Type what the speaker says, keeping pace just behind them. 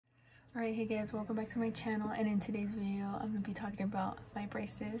Alright, hey guys, welcome back to my channel, and in today's video I'm going to be talking about my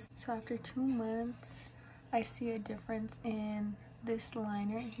braces. So after 2 months I see a difference in this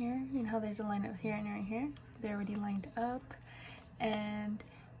line right here. You know how there's a line up here and right here? They're already lined up, and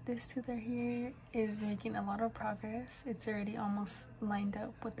this tooth right here is making a lot of progress. It's already almost lined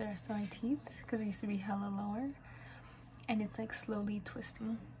up with the rest of my teeth because it used to be hella lower, and it's like slowly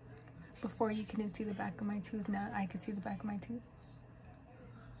twisting. Before you couldn't see the back of my tooth, now I can see the back of my tooth.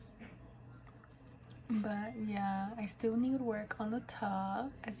 But yeah, I still need work on the top.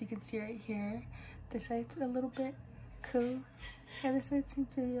 As you can see right here, this side's a little bit cool. Yeah, this side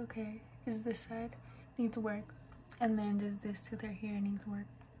seems to be okay. Just this side needs work, and then just this tooth right here needs work.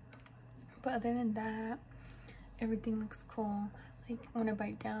 But other than that, everything looks cool. Like when I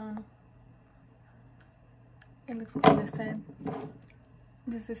bite down, it looks cool. This side,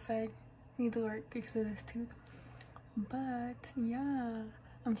 this side needs work because of this tooth. But yeah,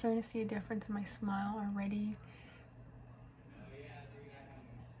 I'm starting to see a difference in my smile already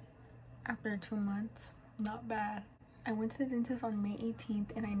after 2 months. Not bad. I went to the dentist on May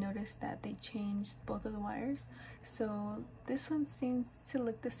 18th and I noticed that they changed both of the wires. So this one seems to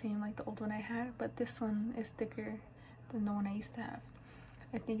look the same like the old one I had, but this one is thicker than the one I used to have.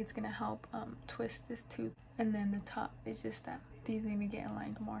 I think it's gonna help twist this tooth. And then the top is just that these need to get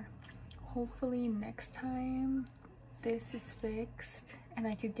aligned more. Hopefully next time this is fixed and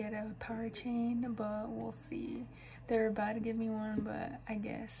I could get a power chain, but we'll see. They're about to give me one, but I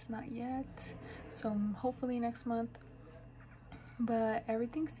guess not yet. So hopefully next month. But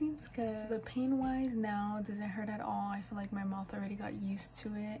everything seems good. So the pain wise now doesn't hurt at all. I feel like my mouth already got used to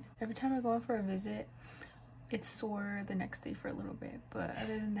it. Every time I go in for a visit, it's sore the next day for a little bit, but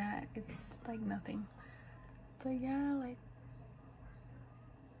other than that, it's like nothing. But yeah, like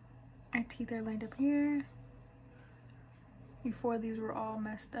my teeth are lined up here. Before, these were all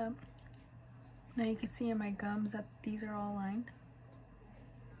messed up. Now you can see in my gums that these are all lined.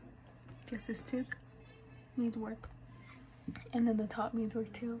 Guess this tooth needs work, and then the top needs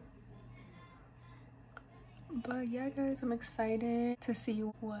work too. But yeah guys, I'm excited to see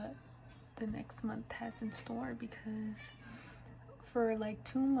what the next month has in store, because for like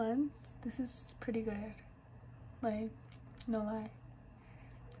 2 months this is pretty good. Like, no lie,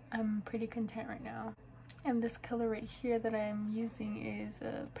 I'm pretty content right now. And this color right here that I'm using is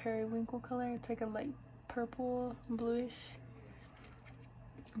a periwinkle color. It's like a light purple, bluish.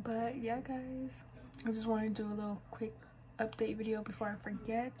 But yeah guys, I just wanted to do a little quick update video before I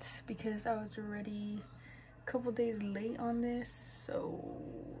forget, because I was already a couple days late on this. So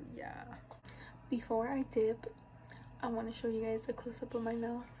yeah, before I dip, I want to show you guys a close-up of my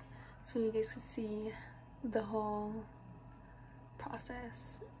mouth so you guys can see the whole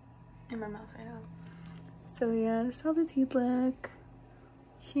process in my mouth right now. So yeah, this is how the teeth look.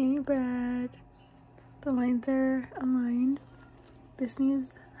 She ain't bad. The lines are aligned. This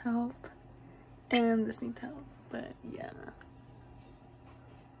needs help, and this needs help, but yeah.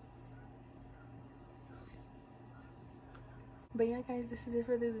 But yeah guys, this is it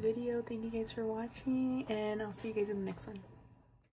for this video. Thank you guys for watching, and I'll see you guys in the next one.